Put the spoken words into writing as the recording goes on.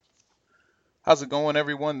How's it going,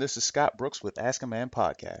 everyone? This is Scott Brooks with Ask a Man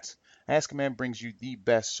Podcast. Ask a Man brings you the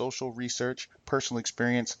best social research, personal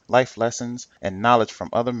experience, life lessons, and knowledge from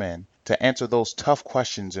other men to answer those tough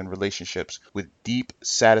questions in relationships with deep,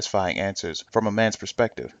 satisfying answers from a man's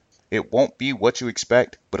perspective. It won't be what you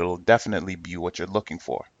expect, but it'll definitely be what you're looking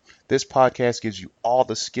for. This podcast gives you all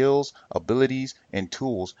the skills, abilities, and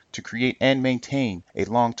tools to create and maintain a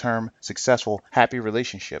long-term, successful, happy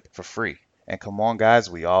relationship for free. And come on, guys,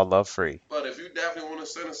 we all love free. But if you definitely want to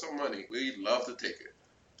send us some money, we'd love to take it.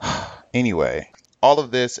 Anyway, all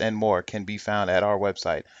of this and more can be found at our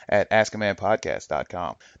website at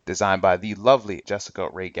askamanpodcast.com, designed by the lovely Jessica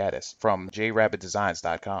Ray Gaddis from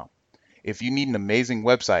jrabbitdesigns.com. If you need an amazing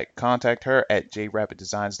website, contact her at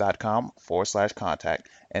jrabbitdesigns.com/contact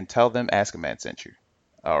and tell them Ask a Man sent you.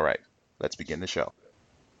 All right, let's begin the show.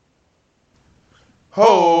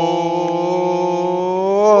 Ho!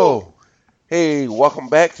 Hey, welcome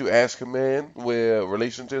back to Ask a Man, where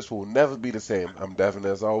relationships will never be the same. I'm Devin,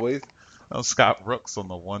 as always. I'm Scott Brooks on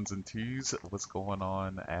the ones and twos. What's going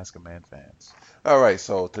on, Ask a Man fans? All right,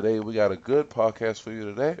 so today we got a good podcast for you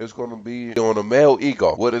today. It's going to be on the male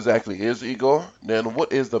ego. What exactly is ego? Then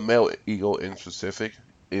what is the male ego in specific?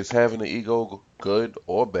 Is having an ego good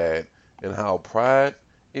or bad? And how pride,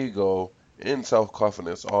 ego, and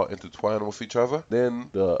self-confidence are intertwined with each other. Then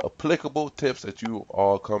the applicable tips that you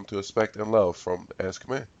all come to expect and love from Ask a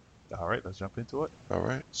Man. All right, let's jump into it. All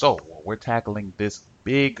right. So, we're tackling this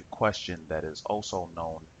big question that is also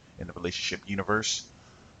known in the relationship universe.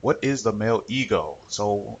 What is the male ego?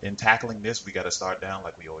 So, in tackling this, we got to start down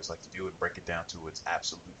like we always like to do and break it down to its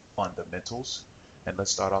absolute fundamentals. And let's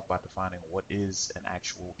start off by defining what is an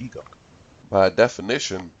actual ego. By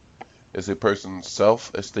definition, is a person's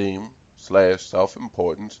self-esteem /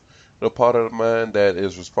 self-importance, the part of the mind that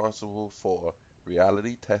is responsible for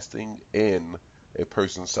reality testing in a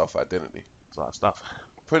person's self-identity. It's a lot of stuff.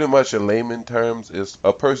 Pretty much in layman terms, is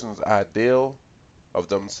a person's ideal of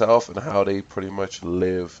themselves and how they pretty much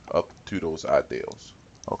live up to those ideals.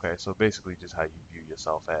 Okay, so basically just how you view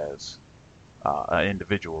yourself as an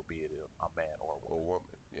individual, be it a man or a Or woman.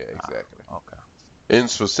 woman. Yeah, exactly. Okay. In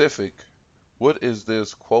specific, what is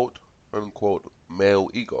this quote unquote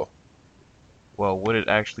male ego? Well, what it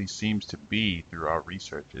actually seems to be through our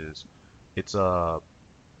research is it's a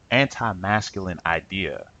anti-masculine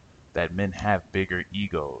idea that men have bigger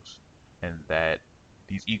egos and that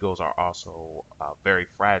these egos are also very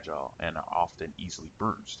fragile and are often easily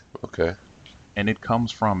bruised. Okay. And it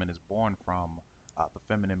comes from and is born from the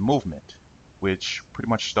feminine movement, which pretty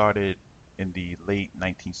much started in the late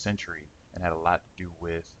 19th century and had a lot to do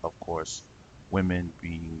with, of course, women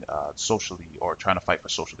being socially or trying to fight for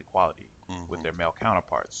social equality with their male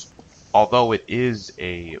counterparts. Although it is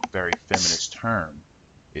a very feminist term,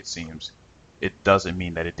 it seems, it doesn't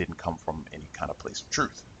mean that it didn't come from any kind of place of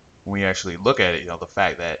truth. When we actually look at it, the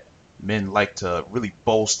fact that men like to really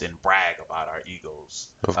boast and brag about our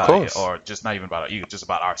egos, Of course. or just not even about our ego, just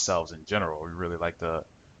about ourselves in general. We really like to,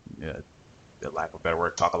 for lack of a better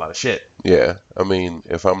word, talk a lot of shit. Yeah. I mean,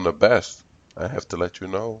 if I'm the best, I have to let you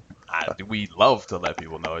know. We love to let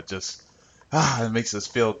people know. It just it makes us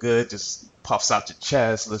feel good. Just puffs out your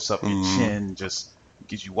chest, lifts up your chin, just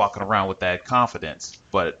gets you walking around with that confidence.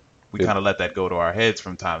 But we kind of let that go to our heads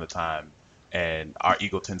from time to time, and our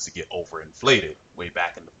ego tends to get overinflated. Way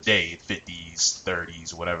back in the day, 50s,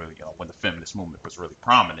 30s, whatever, when the feminist movement was really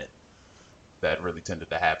prominent, that really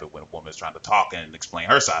tended to happen when a woman is trying to talk and explain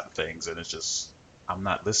her side of things, and it's just, I'm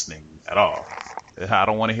not listening at all. I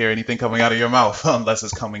don't want to hear anything coming out of your mouth unless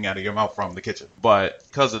it's coming out of your mouth from the kitchen. But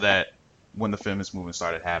because of that, when the feminist movement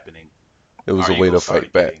started happening, It was our a way to egos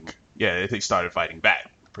started fight back. they started fighting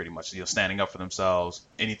back, pretty much, standing up for themselves.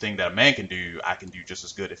 Anything that a man can do, I can do just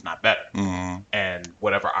as good, if not better. And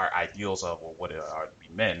whatever our ideals of or what it are to be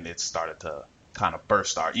men, it started to kind of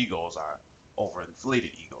burst our egos, our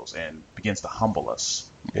overinflated egos, and begins to humble us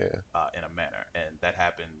Yeah. in a manner. And that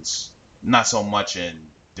happens not so much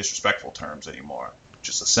in disrespectful terms anymore.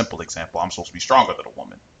 Just a simple example, I'm supposed to be stronger than a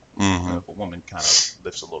woman. And if a woman kind of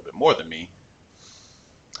lifts a little bit more than me,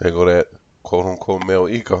 There go that quote unquote male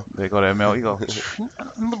ego. they go to that male ego.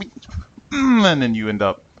 And then you end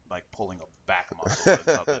up like pulling a back muscle or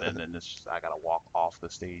something, and then I gotta walk off the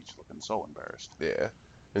stage looking so embarrassed. Yeah.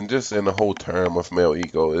 And just in the whole term of male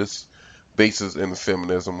ego, it's basis in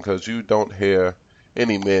feminism because you don't hear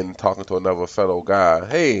any men talking to another fellow guy,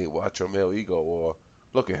 hey, watch your male ego, or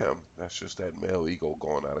look at him. That's just that male ego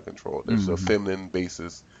going out of control. There's a feminine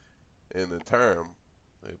basis in the term.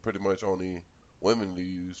 They pretty much only women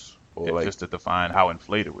use, or Just to define how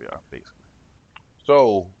inflated we are, basically.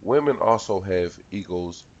 So women also have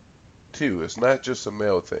egos too. It's not just a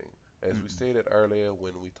male thing. As we Mm-mm. stated earlier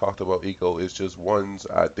when we talked about ego, it's just one's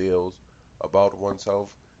ideals about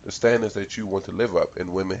oneself, the standards that you want to live up.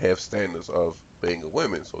 And women have standards of being a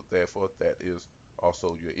woman, so therefore that is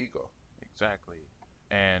also your ego. Exactly.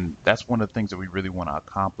 And that's one of the things that we really want to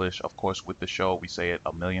accomplish. Of course, with the show, we say it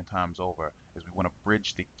a million times over, is we want to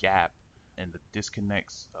bridge the gap and the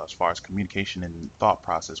disconnects as far as communication and thought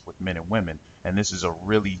process with men and women. And this is a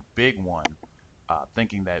really big one,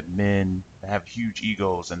 thinking that men have huge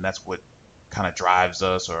egos and that's what kind of drives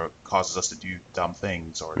us or causes us to do dumb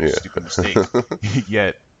things or Yeah. stupid mistakes.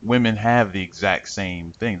 Yet women have the exact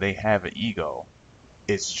same thing. They have an ego.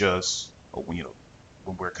 It's just,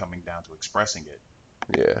 when we're coming down to expressing it,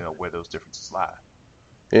 Yeah. where those differences lie.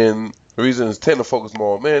 And the reason is tend to focus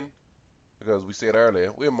more on men because we said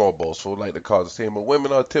earlier we're more boastful, like the cause the same, but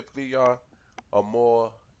women are typically are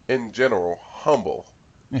more in general humble.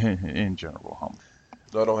 In general, humble.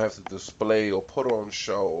 They don't have to display or put on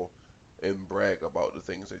show and brag about the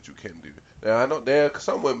things that you can do. Now I know there are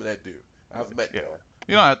some women that do. I've met Yeah. them.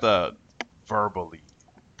 You don't have to verbally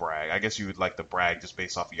brag. I guess you would like to brag just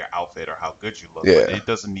based off of your outfit or how good you look, but Yeah. it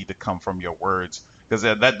doesn't need to come from your words because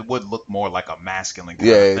that would look more like a masculine kind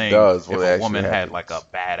Yeah, of it thing does when if it a actually woman had like a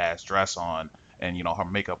happens. badass dress on and her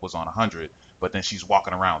makeup was on 100, but then she's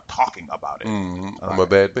walking around talking about it. I'm a Like,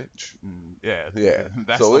 bad bitch. yeah, Yeah.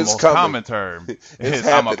 that's So the it's most coming. common term. It's Is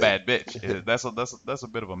I'm a happening. bad bitch. That's a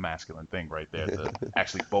bit of a masculine thing right there to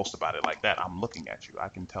actually boast about it like that. I'm looking at you. I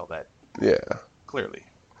can tell that Yeah. clearly.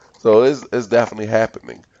 So it's definitely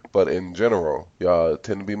happening. But in general, y'all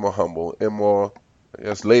tend to be more humble and more, I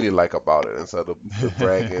guess, ladylike about it instead of the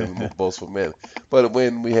bragging, boastful men. But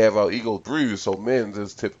when we have our ego bruised, so men's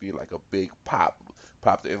is typically like a big pop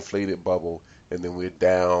the inflated bubble, and then we're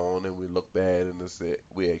down and we look bad and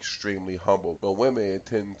we're extremely humble. But women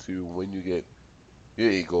tend to, when you get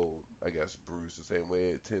your ego, I guess, bruised the same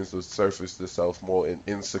way, it tends to surface itself more in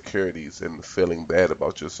insecurities and feeling bad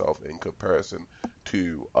about yourself in comparison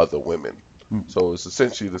to other women. So it's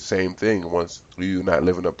essentially the same thing. Once you're not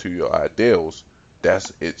living up to your ideals,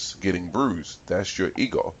 it's getting bruised. That's your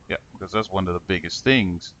ego. Yeah, because that's one of the biggest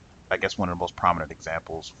things. I guess one of the most prominent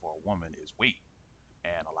examples for a woman is weight.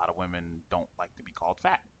 And a lot of women don't like to be called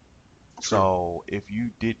fat. True. So if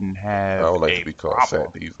you didn't I have don't like to a be called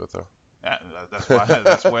fat problem, either, though. that's why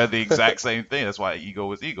that's where the exact same thing. That's why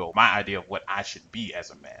ego is ego. My idea of what I should be as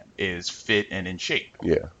a man is fit and in shape.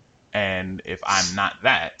 Yeah. And if I'm not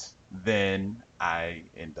that, then I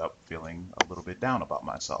end up feeling a little bit down about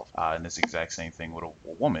myself. And it's the exact same thing with a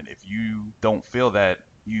woman. If you don't feel that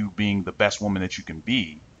you being the best woman that you can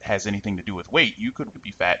be has anything to do with weight, you could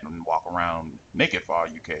be fat and walk around naked for all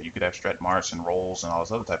you care. You could have stretch marks and rolls and all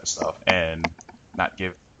this other type of stuff and not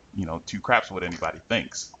give, two craps what anybody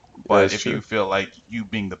thinks. But That's if you true. feel like you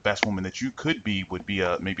being the best woman that you could be would be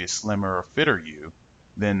maybe a slimmer or fitter you,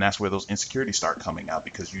 then that's where those insecurities start coming out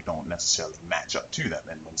because you don't necessarily match up to them.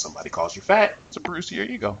 And when somebody calls you fat, it's a bruise to your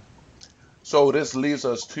ego. So this leads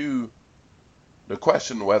us to the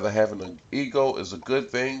question whether having an ego is a good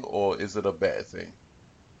thing or is it a bad thing.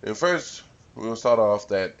 And first, we'll start off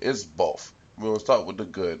that it's both. We'll start with the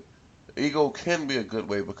good. Ego can be a good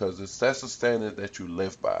way because it sets a standard that you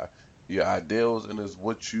live by, your ideals, and is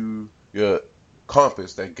your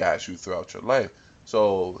compass that guides you throughout your life.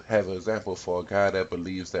 So, have an example for a guy that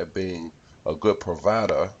believes that being a good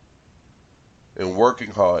provider and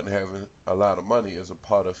working hard and having a lot of money is a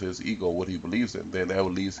part of his ego, what he believes in. Then that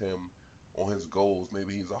will lead him on his goals.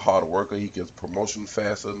 Maybe he's a hard worker, he gets promotion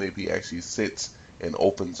faster, maybe he actually sits and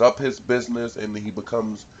opens up his business and he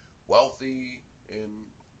becomes wealthy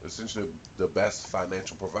and essentially the best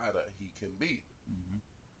financial provider he can be. hmm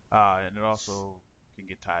and it also can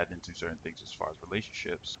get tied into certain things as far as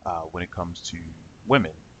relationships. When it comes to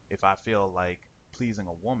women, if I feel like pleasing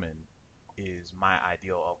a woman is my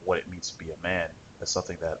ideal of what it means to be a man, that's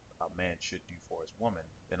something that a man should do for his woman,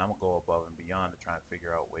 then I'm gonna go above and beyond to try and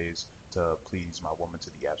figure out ways to please my woman to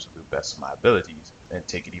the absolute best of my abilities and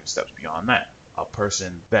take it even steps beyond that. A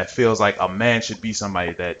person that feels like a man should be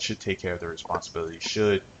somebody that should take care of their responsibilities,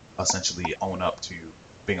 should essentially own up to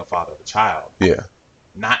being a father of a child, Yeah.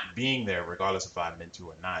 not being there, regardless if I'm into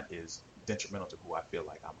or not, is detrimental to who I feel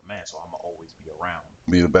like I'm a man. So I'm gonna always be around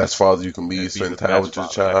Be the best father you can be, and be spend the time best with your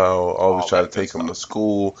father ever, child, always all try to that good take them to stuff.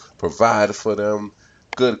 school, provide for them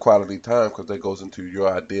good quality time because that goes into your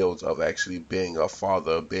ideals of actually being a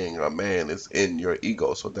father, being a man. It's in your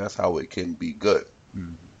ego. So that's how it can be good.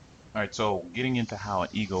 Mhm. All right, so getting into how an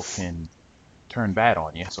ego can turn bad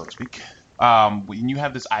on you, so to speak. When you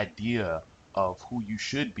have this idea of who you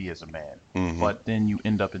should be as a man, Hmm. but then you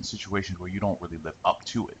end up in situations where you don't really live up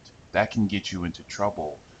to it, that can get you into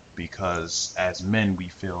trouble because as men we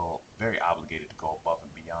feel very obligated to go above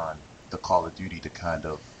and beyond the call of duty to kind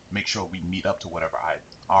of make sure we meet up to whatever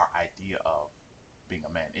our idea of being a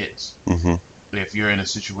man is. Mm-hmm. If you're in a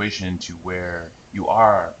situation to where you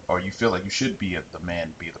are or you feel like you should be the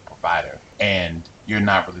man, be the provider, and you're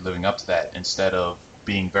not really living up to that, instead of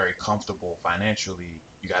being very comfortable financially,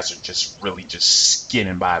 you guys are just really just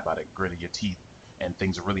skinning by the grit of your teeth, and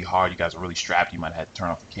things are really hard. You guys are really strapped. You might have to turn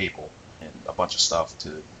off the cable and a bunch of stuff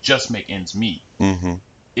to just make ends meet. Mm-hmm.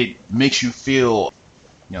 It makes you feel,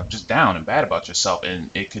 just down and bad about yourself, and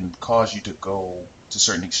it can cause you to go to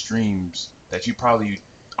certain extremes that you probably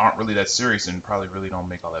aren't really that serious and probably really don't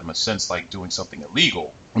make all that much sense, like doing something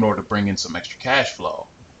illegal in order to bring in some extra cash flow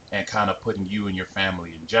and kind of putting you and your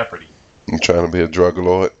family in jeopardy. I'm trying to be a drug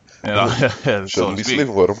lord. So Shouldn't be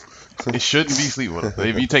sleeping with them. It shouldn't be sleeping with them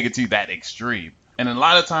if you take it to that extreme. And a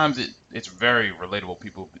lot of times it's very relatable.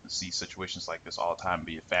 People see situations like this all the time,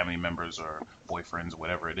 be it family members or boyfriends,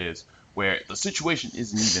 whatever it is, where the situation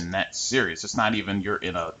isn't even that serious. It's not even you're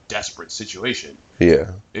in a desperate situation.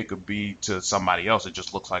 Yeah. It could be to somebody else. It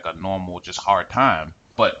just looks like a normal, just hard time.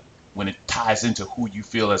 But when it ties into who you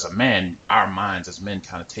feel as a man, our minds as men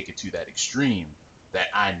kind of take it to that extreme that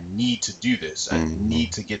I need to do this. I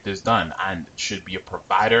need to get this done. I should be a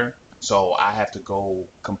provider. So I have to go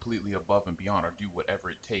completely above and beyond or do whatever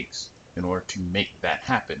it takes in order to make that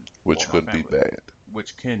happen. Which could be bad.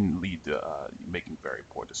 Which can lead to making very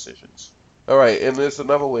poor decisions. All right, and there's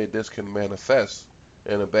another way this can manifest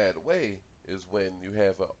in a bad way is when you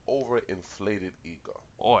have an overinflated ego.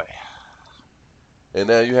 Boy. And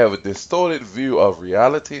now you have a distorted view of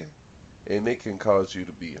reality, and it can cause you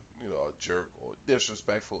to be, a jerk or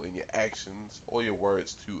disrespectful in your actions or your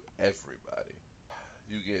words to everybody.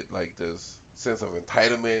 You get like this sense of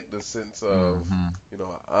entitlement, the sense of,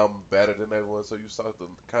 I'm better than everyone. So you start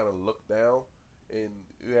to kind of look down, and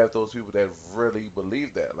you have those people that really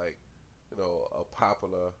believe that. Like, a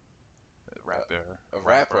popular rapper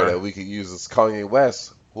that we could use is Kanye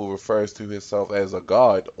West, who refers to himself as a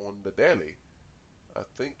god on the daily. I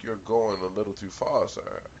think you're going a little too far,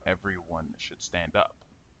 sir. Everyone should stand up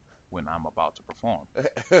when I'm about to perform.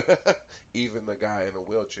 Even the guy in a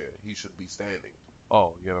wheelchair, he should be standing.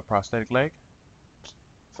 Oh, you have a prosthetic leg?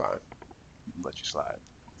 Fine. Let you slide.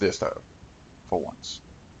 This time. For once.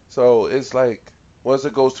 So it's like, once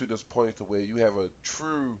it goes to this point to where you have a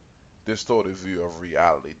true distorted view of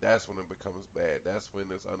reality, that's when it becomes bad. That's when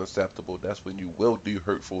it's unacceptable. That's when you will do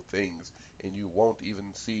hurtful things and you won't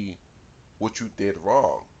even see what you did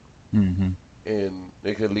wrong. Mm-hmm. And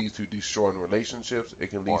it can lead to destroying relationships. It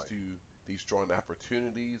can lead to destroying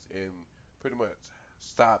opportunities and pretty much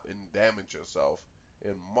stop and damage yourself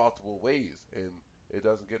in multiple ways. And it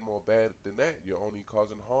doesn't get more bad than that. You're only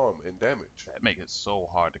causing harm and damage. That makes it so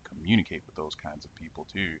hard to communicate with those kinds of people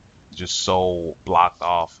too. Just so blocked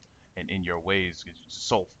off and in your ways.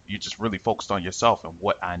 You're just really focused on yourself and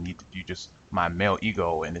what I need to do, just my male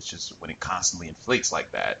ego. And it's just when it constantly inflates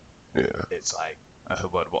like that, it's like,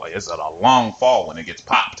 it's a long fall when it gets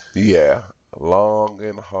popped. Yeah, long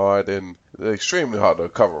and hard and extremely hard to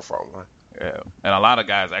recover from. Right? Yeah, and a lot of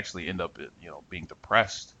guys actually end up, being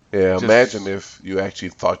depressed. Yeah, imagine if you actually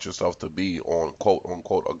thought yourself to be on quote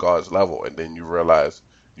unquote a god's level, and then you realize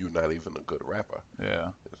you're not even a good rapper.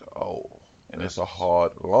 Yeah. And it's a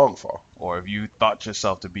hard long fall. Or if you thought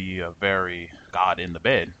yourself to be a very god in the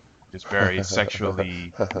bed, just very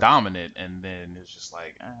sexually dominant, and then it's just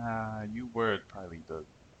like, you were probably the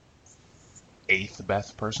 8th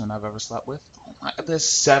best person I've ever slept with. There's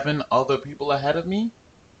 7 other people ahead of me.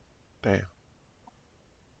 Damn.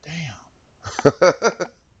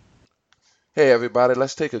 Hey everybody,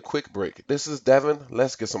 let's take a quick break. This is Devin.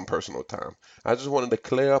 Let's get some personal time. I just wanted to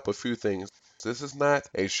clear up a few things. This is not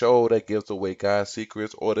a show that gives away God's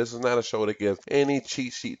secrets, or this is not a show that gives any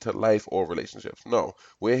cheat sheet to life or relationships. No,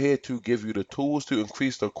 we're here to give you the tools to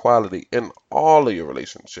increase the quality in all of your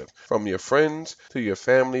relationships, from your friends to your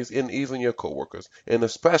families and even your coworkers, and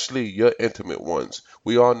especially your intimate ones.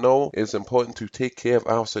 We all know it's important to take care of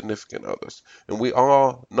our significant others, and we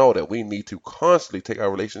all know that we need to constantly take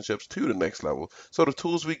our relationships to the next level. So the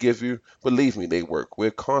tools we give you, believe me, they work.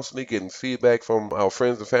 We're constantly getting feedback from our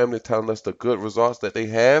friends and family telling us the good results that they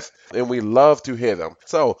have, and we love to hear them.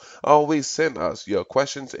 So always send us your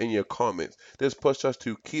questions and your comments. This pushes us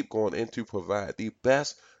to keep going and to provide the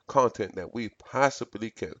best content that we possibly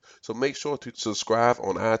can. So make sure to subscribe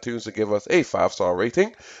on iTunes and give us a 5-star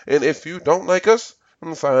rating. And if you don't like us,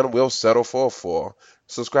 fine, we'll settle for a 4.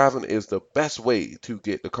 Subscribing is the best way to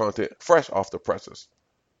get the content fresh off the presses.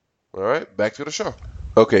 All right, back to the show.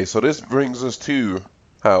 Okay, so this brings us to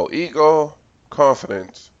how ego,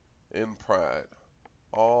 confidence, and pride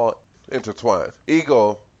all intertwined.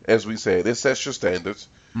 Ego, as we said, it sets your standards,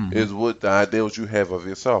 Hmm. is what the ideals you have of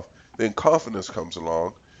yourself. Then confidence comes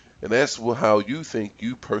along, and that's how you think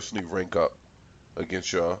you personally rank up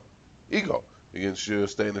against your ego, against your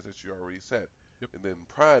standards that you already set. Yep. And then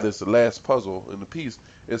pride is the last puzzle in the piece,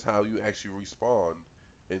 is how you actually respond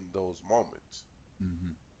in those moments.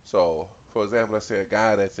 Hmm. So, for example, let's say a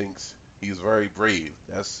guy that thinks he's very brave.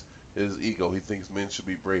 That's his ego. He thinks men should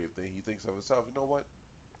be brave. Then he thinks of himself, you know what?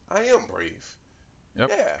 I am brave. Yep.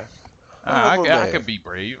 Yeah, I I'm a can, I man. can be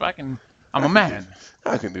brave. I'm I a can do, man.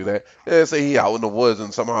 I can do that. And say he out in the woods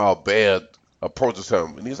and somehow a bear approaches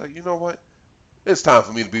him, and he's like, you know what? It's time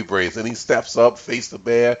for me to be brave. And he steps up, face the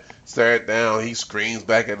bear, stare it down. He screams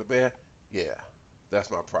back at the bear. Yeah, that's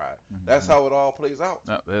my pride. That's Hmm. how it all plays out.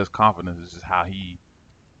 No, his confidence is just how he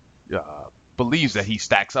believes that he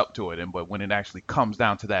stacks up to it, but when it actually comes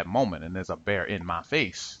down to that moment, and there's a bear in my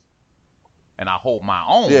face, and I hold my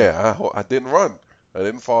own, Yeah, I didn't run. I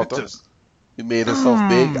didn't it falter. just He made himself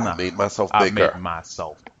big. I nah, made myself I made bigger.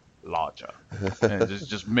 myself larger, and it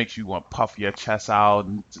just makes you want to puff your chest out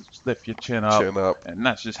and just lift your chin up, Chin up. and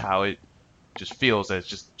that's just how it just feels as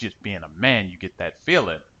just being a man. You get that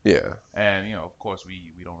feeling, Yeah. and of course,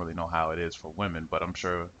 we don't really know how it is for women, but I'm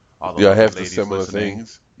sure all the Yeah, I lovely have the ladies similar listening,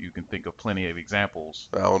 things. you can think of plenty of examples.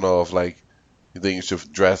 I don't know if like you think you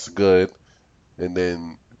should dress good, and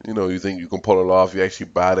then you think you can pull it off. You actually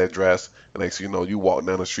buy that dress, and next thing you know, you walk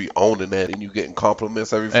down the street owning that, and you getting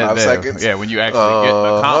compliments every And five then, seconds. yeah, when you actually get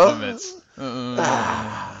the Uh compliments,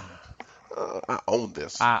 huh. I own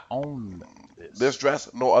this. I own This this. dress,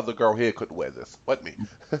 no other girl here could wear this. But me.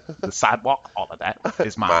 The sidewalk, all of that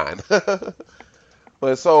is mine. Mine.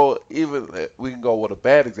 But so even we can go with a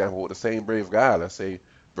bad example with the same brave guy. Let's say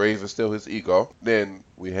brave is still his ego. Then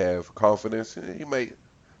we have confidence. He may,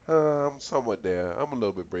 I'm somewhat there. I'm a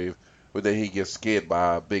little bit brave, but then he gets scared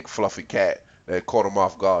by a big fluffy cat that caught him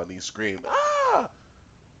off guard, and he screamed, "Ah!"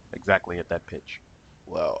 Exactly at that pitch.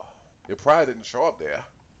 Well, your pride didn't show up there,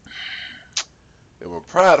 and when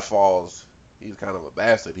pride falls, he's kind of a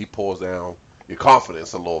bastard. He pulls down your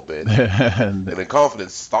confidence a little bit. And And then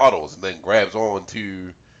confidence startles and then grabs on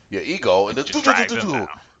to your ego, and then just drags him down.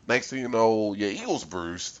 next thing you know, your ego's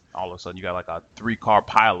bruised. All of a sudden, you got like a 3-car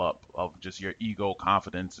pileup of just your ego,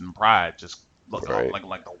 confidence, and pride just looking Right.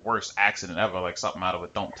 like the worst accident ever, like something out of a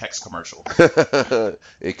Don't Text commercial.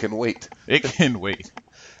 It can wait. It can wait.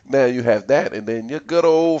 Now you have that, and then your good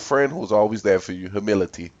old friend who's always there for you,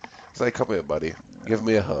 humility. It's like, come here, buddy. Give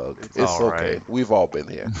me a hug. It's It's all okay. right. We've all been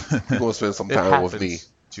here. You're going to spend some It time with happens me.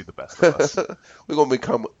 to the best of us. We're going to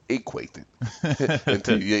become acquainted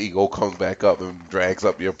until your ego comes back up and drags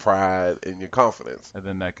up your pride and your confidence. And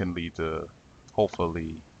then that can lead to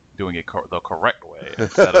hopefully doing it the correct way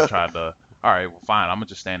instead of trying to, all right, well, fine, I'm going to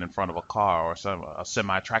just stand in front of a car or a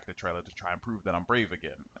semi-tractor trailer to try and prove that I'm brave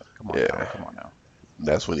again. Come on Yeah. now, come on now.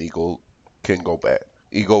 That's when ego can go bad.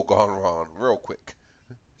 Ego gone wrong real quick.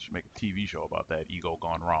 Should make a TV show about that, ego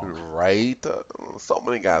gone wrong. Right? So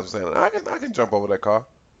many guys are saying, I can jump over that car.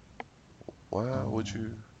 Why would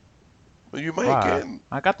you? Well, you might Why? get.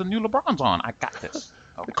 I got the new LeBrons on. I got this.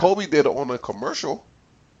 Okay. Kobe did it on a commercial.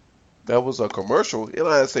 That was a commercial. And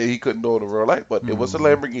I say he couldn't do it in real life, but it was a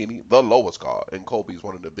Lamborghini, the lowest car, and Kobe's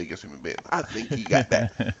one of the biggest human beings. I think he got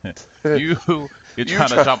that. You're You trying try-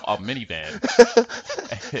 to jump a minivan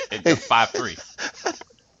and you're 5'3".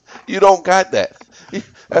 You don't got that.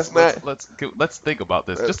 That's not. Let's think about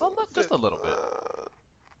this just a little bit.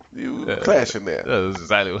 You clashing there. That's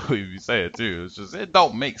exactly what we be saying too. It's just it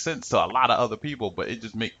don't make sense to a lot of other people, but it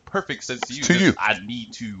just make perfect sense to you. To you. I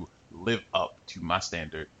need to live up to my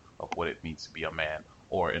standard of what it means to be a man,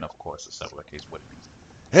 or in of course a similar case, what it means.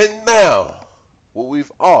 And now, what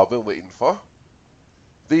we've all been waiting for,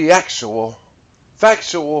 the actual,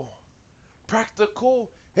 factual,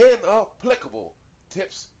 practical, and applicable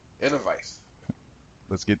tips and advice.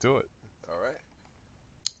 Let's get to it. All right?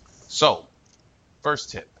 So,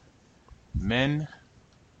 first tip. Men,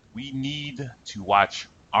 we need to watch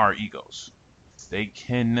our egos. They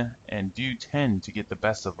can and do tend to get the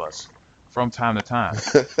best of us from time to time.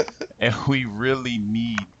 And we really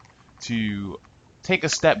need to take a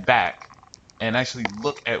step back and actually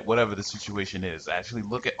look at whatever the situation is. Actually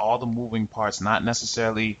look at all the moving parts, not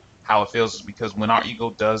necessarily how it feels, because when our ego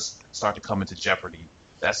does start to come into jeopardy,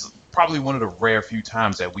 that's probably one of the rare few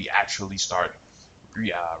times that we actually start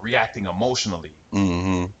reacting emotionally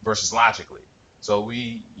versus logically. So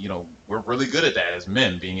we're really good at that as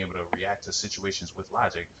men, being able to react to situations with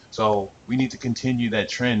logic. So we need to continue that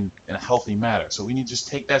trend in a healthy manner. So we need to just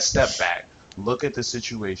take that step back, look at the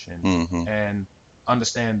situation, and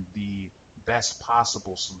understand the best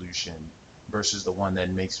possible solution versus the one that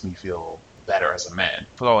makes me feel better as a man.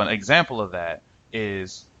 So an example of that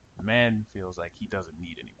is a man feels like he doesn't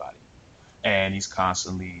need anybody, and he's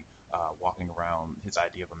constantly walking around. His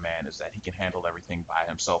idea of a man is that he can handle everything by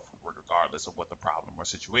himself, regardless of what the problem or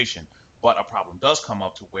situation. But a problem does come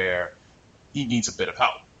up to where he needs a bit of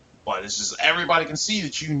help. But it's just everybody can see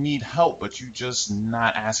that you need help, but you're just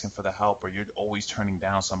not asking for the help, or you're always turning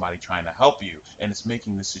down somebody trying to help you, and it's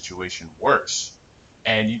making the situation worse.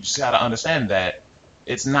 And you just got to understand that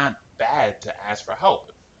it's not bad to ask for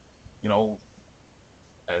help. You know,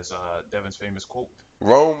 as Devin's famous quote.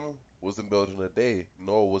 Rome wasn't built in a day,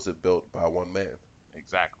 nor was it built by one man.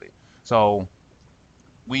 Exactly. So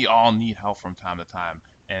we all need help from time to time.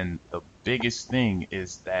 And the biggest thing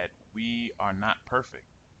is that we are not perfect.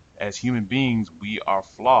 As human beings, we are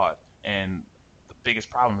flawed. And the biggest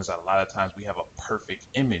problem is that a lot of times we have a perfect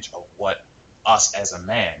image of what us as a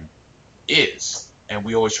man is. And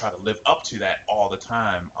we always try to live up to that all the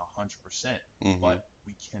time, 100%. But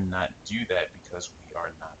we cannot do that because we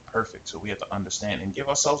are not perfect. So we have to understand and give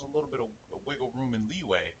ourselves a little bit of wiggle room and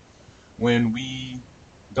leeway when we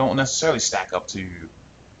don't necessarily stack up to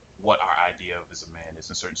what our idea of as a man is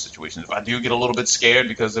in certain situations. If I do get a little bit scared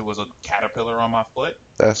because there was a caterpillar on my foot,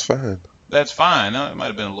 that's fine. That's fine. Now, it might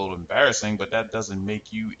have been a little embarrassing, but that doesn't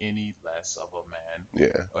make you any less of a man.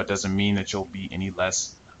 Yeah. Or it doesn't mean that you'll be any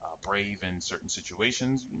less brave in certain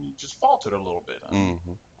situations. You just faltered a little bit.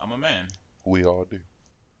 I'm a man. We all do.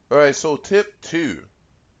 All right, so tip 2,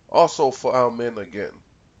 also for our men again.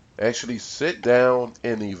 Actually sit down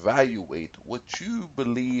and evaluate what you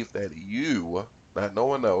believe that you, not no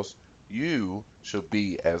one else, you should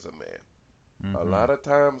be as a man. A lot of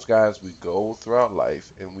times, guys, we go throughout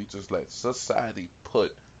life and we just let society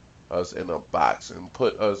put us in a box and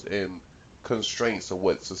put us in constraints of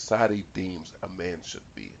what society deems a man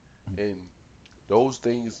should be. And those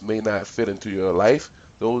things may not fit into your life.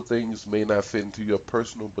 Those things may not fit into your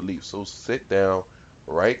personal beliefs. So sit down,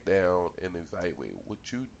 write down, and evaluate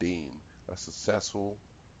what you deem a successful,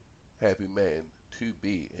 happy man to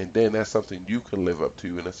be. And then that's something you can live up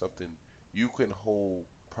to, and it's something you can hold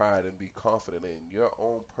pride and be confident in, your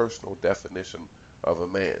own personal definition of a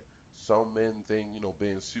man. Some men think,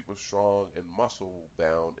 being super strong and muscle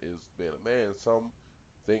bound is being a man. Some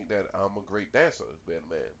think that I'm a great dancer is being a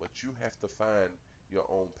man. But you have to find your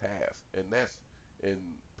own path. And that's,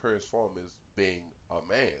 in purest form, is being a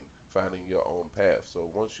man, finding your own path. So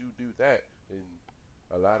once you do that, then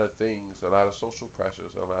a lot of things, a lot of social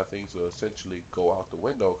pressures, a lot of things will essentially go out the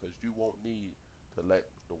window, because you won't need to let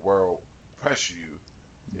the world pressure you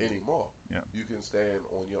anymore. Yeah. You can stand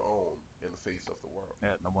on your own in the face of the world.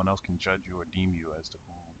 Yeah, no one else can judge you or deem you as to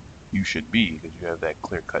who you should be, because you have that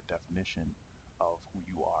clear-cut definition of who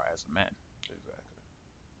you are as a man. Exactly.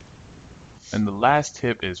 And the last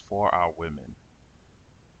tip is for our women.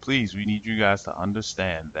 Please, we need you guys to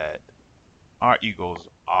understand that our egos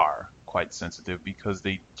are quite sensitive, because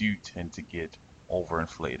they do tend to get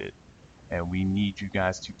overinflated. And we need you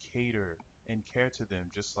guys to cater and care to them,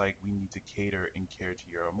 just like we need to cater and care to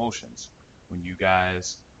your emotions. When you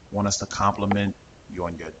guys want us to compliment you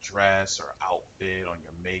on your dress or outfit, on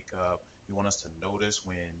your makeup, you want us to notice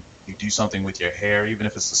when you do something with your hair, even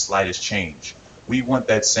if it's the slightest change. We want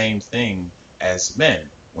that same thing as men.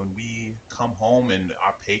 When we come home and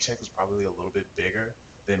our paycheck is probably a little bit bigger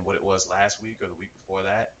than what it was last week or the week before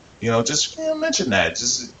that, just mention that.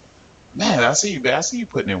 Just, man, I see you, babe. I see you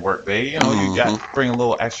putting in work, babe. You got bring a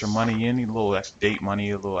little extra money in, a little extra date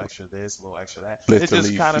money, a little extra this, a little extra that. It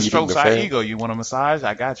just kind of strokes our ego. You want a massage?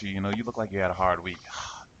 I got you. You look like you had a hard week.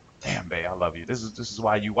 Damn, babe, I love you. This is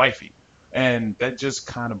why you wifey. And that just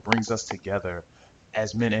kind of brings us together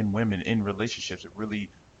as men and women in relationships. It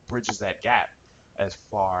really bridges that gap as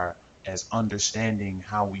far as understanding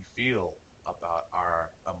how we feel about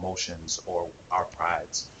our emotions or our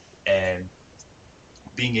prides. And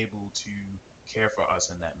being able to care for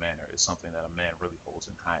us in that manner is something that a man really holds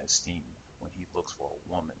in high esteem when he looks for a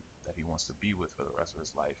woman that he wants to be with for the rest of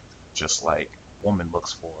his life, just like a woman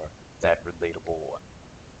looks for that relatable,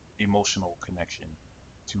 emotional connection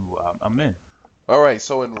to a man. All right,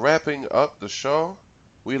 so in wrapping up the show,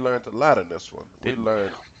 we learned a lot in this one. We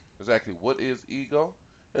learned exactly what is ego.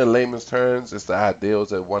 In layman's terms, it's the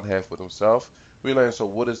ideals that one has with himself. We learned, so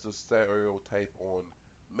what is the stereotype on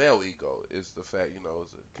male ego? Is the fact,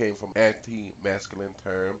 it came from anti-masculine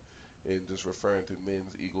term and just referring to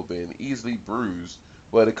men's ego being easily bruised.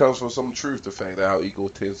 But it comes from some truth, the fact that our ego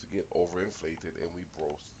tends to get overinflated and we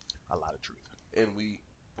boast. A lot of truth. And we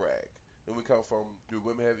brag. And we come from, do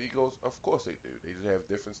women have egos? Of course they do. They just have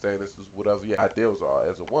different standards, whatever your ideals are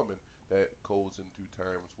as a woman, that goes into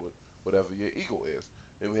terms with whatever your ego is.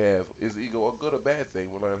 And we have, is ego a good or bad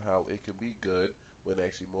thing? We learn how it can be good when it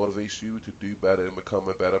actually motivates you to do better and become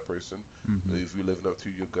a better person Hmm. if you're living up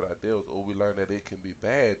to your good ideals. Or we learn that it can be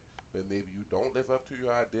bad when maybe you don't live up to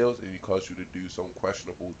your ideals and it causes you to do some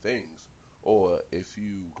questionable things. Or if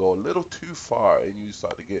you go a little too far and you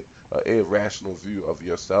start to get an irrational view of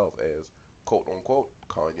yourself as quote unquote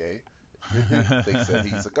Kanye thinks that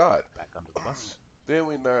he's a god. Back under the bus. Then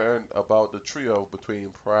we learn about the trio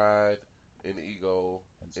between pride and ego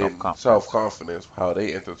And and self-confidence. self-confidence, how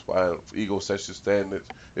they intertwine. Ego sets your standards,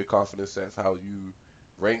 your confidence sets how you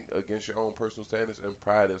rank against your own personal standards, and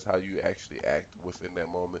pride is how you actually act within that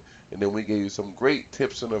moment. And then we gave you some great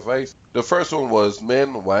tips and advice. The first one was,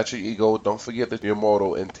 men, watch your ego. Don't forget that you're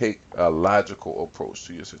mortal and take a logical approach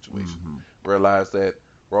to your situation. Hmm. Realize that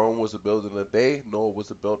Rome wasn't built in a day, nor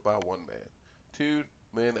was it built by one man. Two,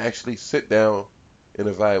 men, actually sit down and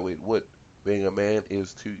evaluate what being a man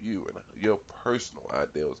is to you and your personal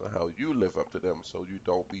ideals and how you live up to them so you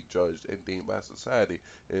don't be judged and deemed by society.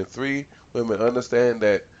 And three, women, understand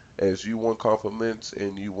that as you want compliments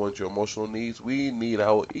and you want your emotional needs, we need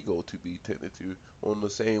our ego to be tended to on the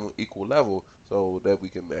same equal level so that we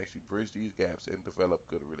can actually bridge these gaps and develop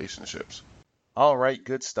good relationships. All right,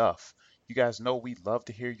 good stuff. You guys know we love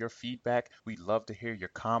to hear your feedback. We love to hear your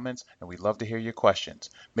comments, and we love to hear your questions.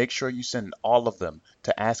 Make sure you send all of them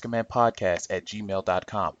to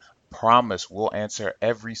askamanpodcast@gmail.com. Promise we'll answer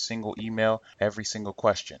every single email, every single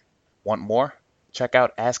question. Want more? Check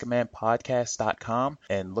out askamanpodcast.com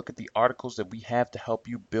and look at the articles that we have to help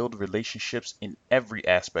you build relationships in every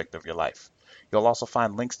aspect of your life. You'll also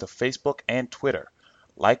find links to Facebook and Twitter.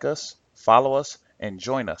 Like us, follow us, and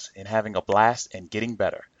join us in having a blast and getting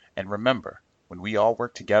better. And remember, when we all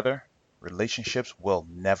work together, relationships will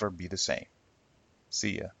never be the same.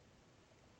 See ya.